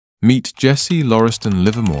Meet Jesse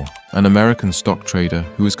Livermore, an American stock trader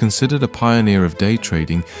who is considered a pioneer of day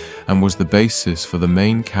trading and was the basis for the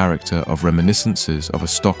main character of Reminiscences of a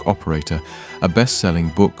Stock Operator, a best-selling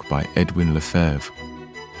book by Edwin Lefebvre.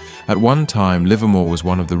 At one time, Livermore was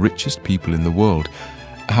one of the richest people in the world.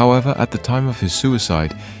 However, at the time of his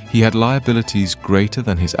suicide, he had liabilities greater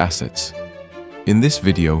than his assets. In this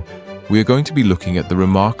video, we are going to be looking at the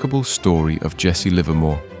remarkable story of Jesse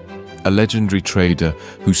Livermore, a legendary trader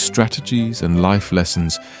whose strategies and life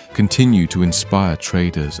lessons continue to inspire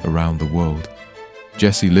traders around the world.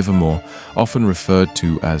 Jesse Livermore, often referred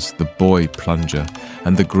to as the Boy Plunger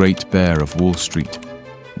and the Great Bear of Wall Street,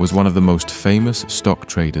 was one of the most famous stock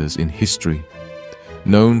traders in history.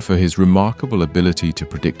 Known for his remarkable ability to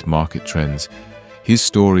predict market trends, his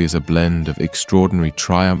story is a blend of extraordinary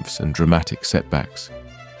triumphs and dramatic setbacks.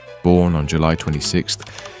 Born on July 26,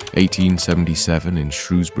 1877 in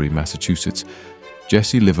Shrewsbury, Massachusetts,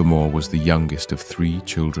 Jesse Livermore was the youngest of 3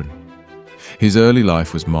 children. His early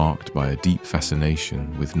life was marked by a deep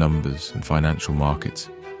fascination with numbers and financial markets.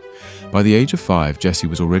 By the age of 5, Jesse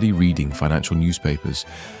was already reading financial newspapers,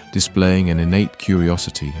 displaying an innate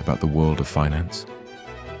curiosity about the world of finance.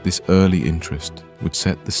 This early interest would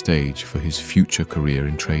set the stage for his future career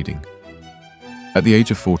in trading. At the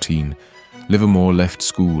age of 14, Livermore left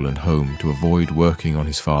school and home to avoid working on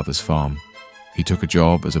his father's farm. He took a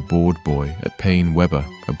job as a board boy at Payne Webber,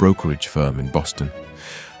 a brokerage firm in Boston.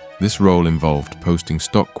 This role involved posting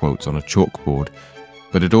stock quotes on a chalkboard,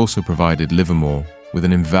 but it also provided Livermore with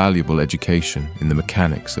an invaluable education in the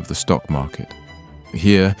mechanics of the stock market.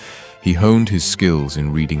 Here, he honed his skills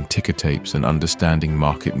in reading ticker tapes and understanding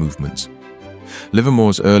market movements.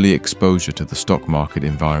 Livermore's early exposure to the stock market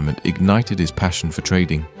environment ignited his passion for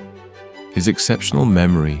trading. His exceptional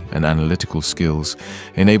memory and analytical skills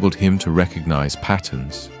enabled him to recognize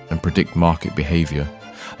patterns and predict market behavior,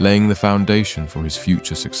 laying the foundation for his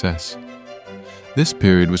future success. This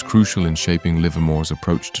period was crucial in shaping Livermore's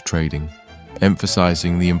approach to trading,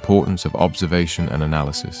 emphasizing the importance of observation and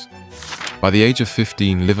analysis. By the age of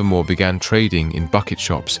 15, Livermore began trading in bucket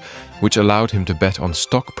shops, which allowed him to bet on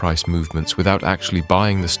stock price movements without actually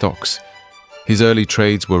buying the stocks. His early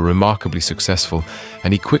trades were remarkably successful,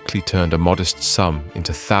 and he quickly turned a modest sum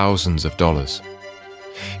into thousands of dollars.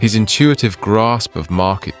 His intuitive grasp of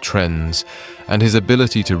market trends and his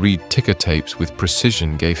ability to read ticker tapes with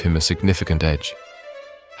precision gave him a significant edge.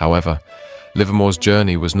 However, Livermore's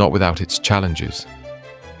journey was not without its challenges.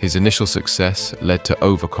 His initial success led to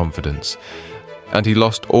overconfidence, and he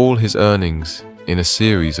lost all his earnings in a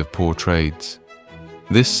series of poor trades.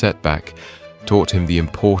 This setback taught him the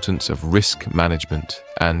importance of risk management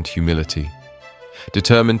and humility.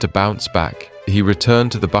 Determined to bounce back, he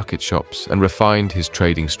returned to the bucket shops and refined his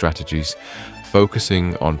trading strategies,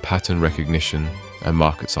 focusing on pattern recognition and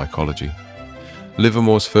market psychology.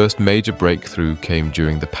 Livermore's first major breakthrough came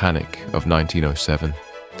during the panic of 1907.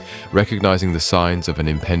 Recognizing the signs of an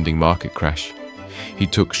impending market crash, he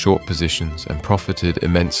took short positions and profited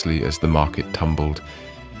immensely as the market tumbled.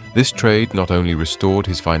 This trade not only restored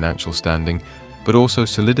his financial standing, but also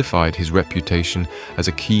solidified his reputation as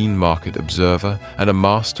a keen market observer and a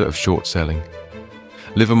master of short selling.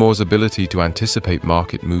 Livermore's ability to anticipate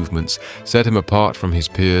market movements set him apart from his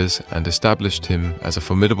peers and established him as a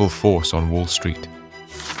formidable force on Wall Street.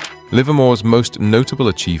 Livermore's most notable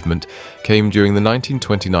achievement came during the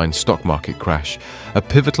 1929 stock market crash, a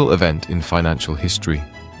pivotal event in financial history.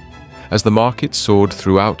 As the market soared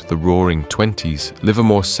throughout the roaring 20s,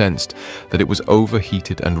 Livermore sensed that it was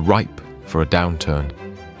overheated and ripe for a downturn.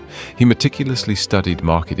 He meticulously studied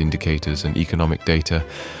market indicators and economic data,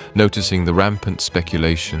 noticing the rampant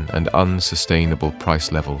speculation and unsustainable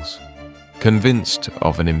price levels. Convinced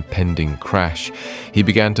of an impending crash, he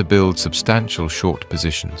began to build substantial short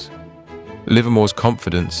positions. Livermore's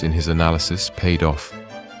confidence in his analysis paid off.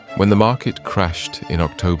 When the market crashed in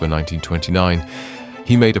October 1929,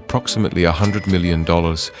 he made approximately $100 million,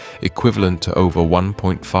 equivalent to over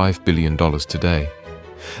 $1.5 billion today.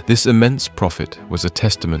 This immense profit was a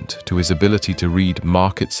testament to his ability to read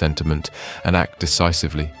market sentiment and act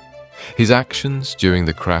decisively. His actions during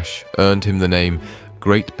the crash earned him the name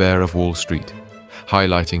Great Bear of Wall Street,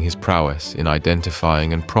 highlighting his prowess in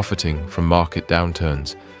identifying and profiting from market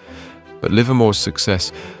downturns. But Livermore's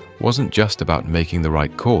success wasn't just about making the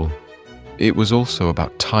right call. It was also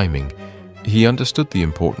about timing. He understood the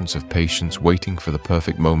importance of patience, waiting for the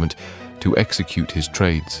perfect moment to execute his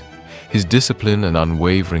trades. His discipline and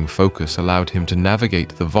unwavering focus allowed him to navigate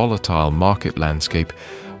the volatile market landscape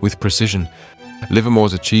with precision.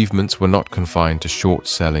 Livermore's achievements were not confined to short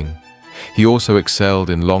selling. He also excelled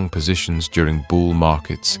in long positions during bull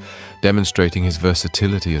markets, demonstrating his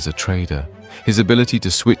versatility as a trader. His ability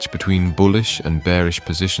to switch between bullish and bearish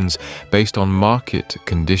positions based on market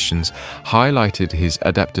conditions highlighted his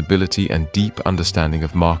adaptability and deep understanding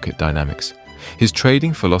of market dynamics. His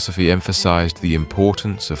trading philosophy emphasized the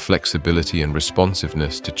importance of flexibility and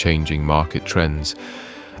responsiveness to changing market trends.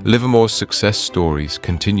 Livermore's success stories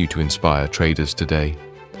continue to inspire traders today.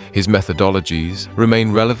 His methodologies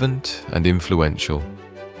remain relevant and influential.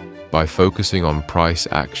 By focusing on price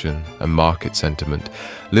action and market sentiment,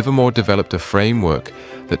 Livermore developed a framework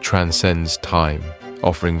that transcends time,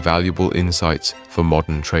 offering valuable insights for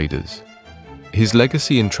modern traders. His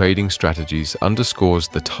legacy in trading strategies underscores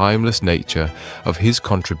the timeless nature of his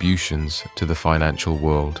contributions to the financial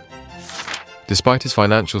world. Despite his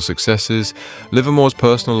financial successes, Livermore's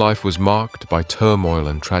personal life was marked by turmoil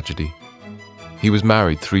and tragedy. He was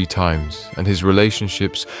married 3 times, and his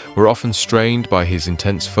relationships were often strained by his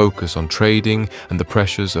intense focus on trading and the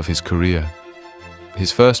pressures of his career.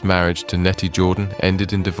 His first marriage to Nettie Jordan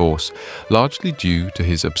ended in divorce, largely due to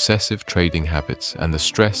his obsessive trading habits and the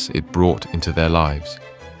stress it brought into their lives.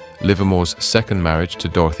 Livermore's second marriage to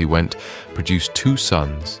Dorothy Wendt produced 2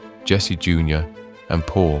 sons, Jesse Jr. and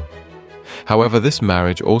Paul. However, this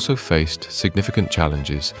marriage also faced significant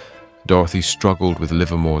challenges. Dorothy struggled with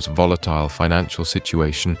Livermore's volatile financial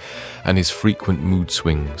situation and his frequent mood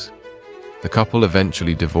swings. The couple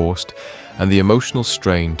eventually divorced, and the emotional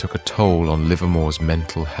strain took a toll on Livermore's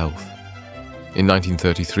mental health. In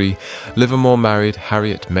 1933, Livermore married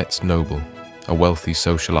Harriet Metz Noble, a wealthy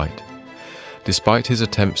socialite. Despite his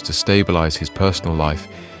attempts to stabilize his personal life,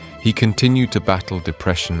 he continued to battle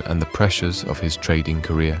depression and the pressures of his trading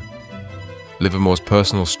career. Livermore's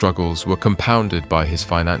personal struggles were compounded by his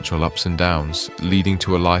financial ups and downs, leading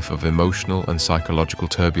to a life of emotional and psychological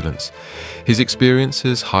turbulence. His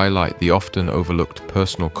experiences highlight the often overlooked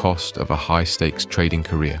personal cost of a high-stakes trading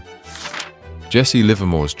career. Jesse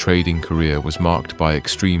Livermore's trading career was marked by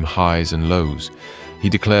extreme highs and lows. He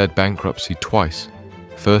declared bankruptcy twice,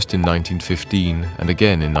 first in 1915 and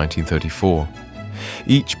again in 1934.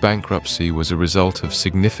 Each bankruptcy was a result of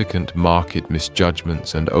significant market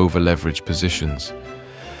misjudgments and over-leveraged positions.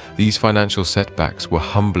 These financial setbacks were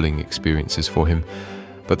humbling experiences for him,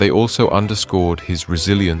 but they also underscored his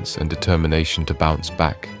resilience and determination to bounce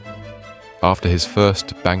back. After his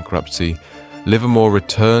first bankruptcy, Livermore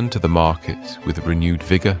returned to the market with renewed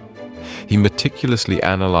vigor. He meticulously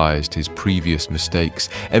analyzed his previous mistakes,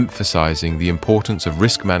 emphasizing the importance of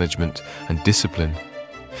risk management and discipline.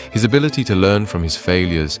 His ability to learn from his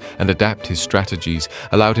failures and adapt his strategies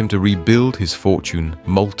allowed him to rebuild his fortune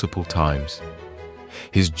multiple times.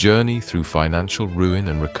 His journey through financial ruin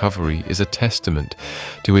and recovery is a testament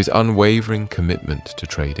to his unwavering commitment to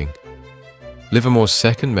trading. Livermore's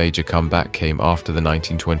second major comeback came after the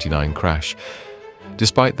 1929 crash.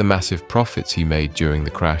 Despite the massive profits he made during the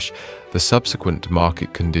crash, the subsequent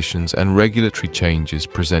market conditions and regulatory changes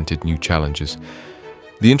presented new challenges.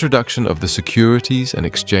 The introduction of the Securities and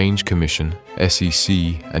Exchange Commission, SEC,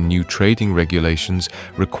 and new trading regulations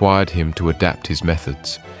required him to adapt his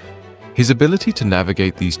methods. His ability to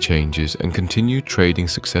navigate these changes and continue trading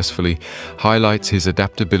successfully highlights his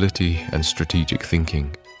adaptability and strategic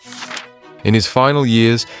thinking. In his final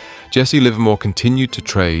years, Jesse Livermore continued to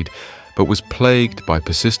trade, but was plagued by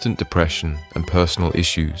persistent depression and personal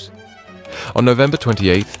issues. On November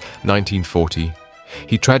 28, 1940,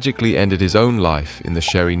 he tragically ended his own life in the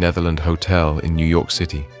Sherry Netherland Hotel in New York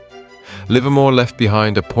City. Livermore left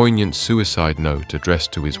behind a poignant suicide note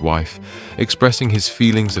addressed to his wife, expressing his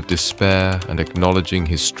feelings of despair and acknowledging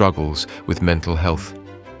his struggles with mental health.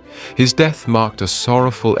 His death marked a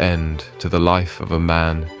sorrowful end to the life of a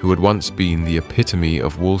man who had once been the epitome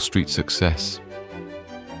of Wall Street success.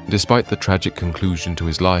 Despite the tragic conclusion to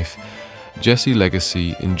his life, Jesse's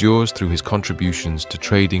legacy endures through his contributions to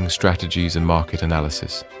trading strategies and market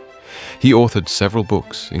analysis. He authored several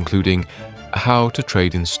books, including How to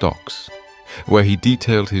Trade in Stocks, where he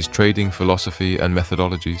detailed his trading philosophy and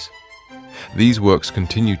methodologies. These works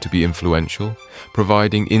continue to be influential,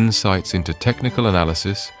 providing insights into technical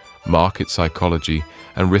analysis, market psychology,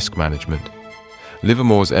 and risk management.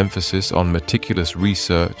 Livermore's emphasis on meticulous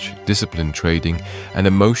research, disciplined trading, and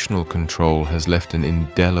emotional control has left an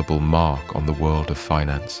indelible mark on the world of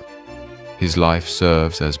finance. His life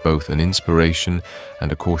serves as both an inspiration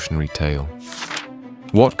and a cautionary tale.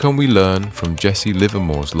 What can we learn from Jesse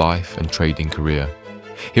Livermore's life and trading career?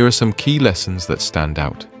 Here are some key lessons that stand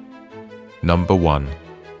out. Number 1.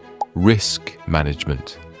 Risk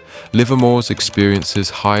management. Livermore's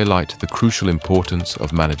experiences highlight the crucial importance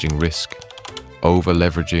of managing risk.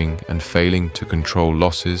 over-leveraging, and failing to control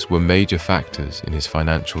losses were major factors in his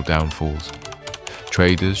financial downfalls.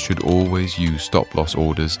 Traders should always use stop-loss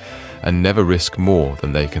orders and never risk more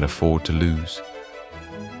than they can afford to lose.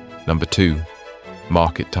 Number 2.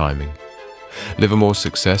 Market timing. Livermore's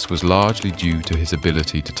success was largely due to his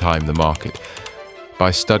ability to time the market.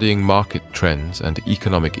 By studying market trends and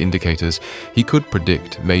economic indicators, he could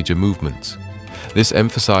predict major movements. This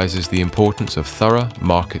emphasizes the importance of thorough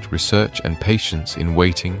market research and patience in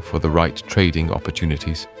waiting for the right trading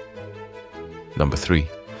opportunities. Number 3.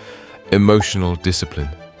 Emotional discipline.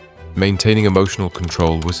 Maintaining emotional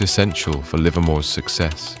control was essential for Livermore's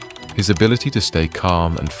success. His ability to stay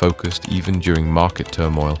calm and focused even during market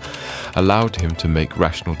turmoil allowed him to make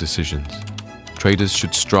rational decisions. Traders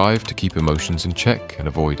should strive to keep emotions in check and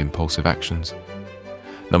avoid impulsive actions.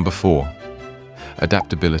 Number 4.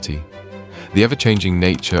 Adaptability. The ever-changing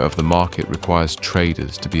nature of the market requires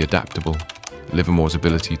traders to be adaptable. Livermore's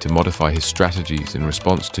ability to modify his strategies in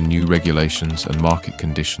response to new regulations and market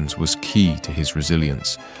conditions was key to his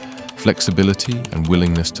resilience. Flexibility and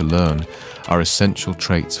willingness to learn are essential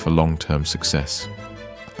traits for long-term success.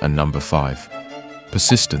 And number 5.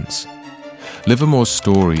 Persistence. Livermore's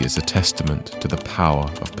story is a testament to the power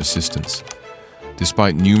of persistence.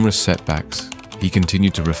 Despite numerous setbacks, he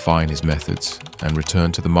continued to refine his methods and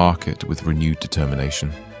return to the market with renewed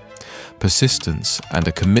determination. Persistence and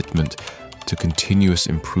a commitment to continuous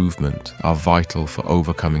improvement are vital for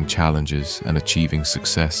overcoming challenges and achieving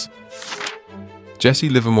success. Jesse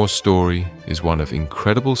Livermore's story is one of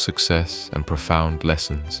incredible success and profound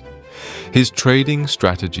lessons. His trading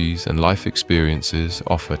strategies and life experiences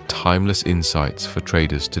offer timeless insights for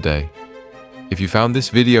traders today. If you found this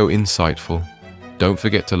video insightful, don't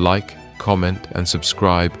forget to like, comment, and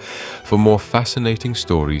subscribe for more fascinating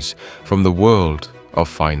stories from the world of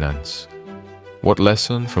finance. What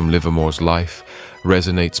lesson from Livermore's life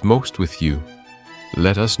resonates most with you?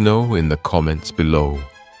 Let us know in the comments below.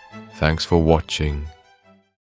 Thanks for watching.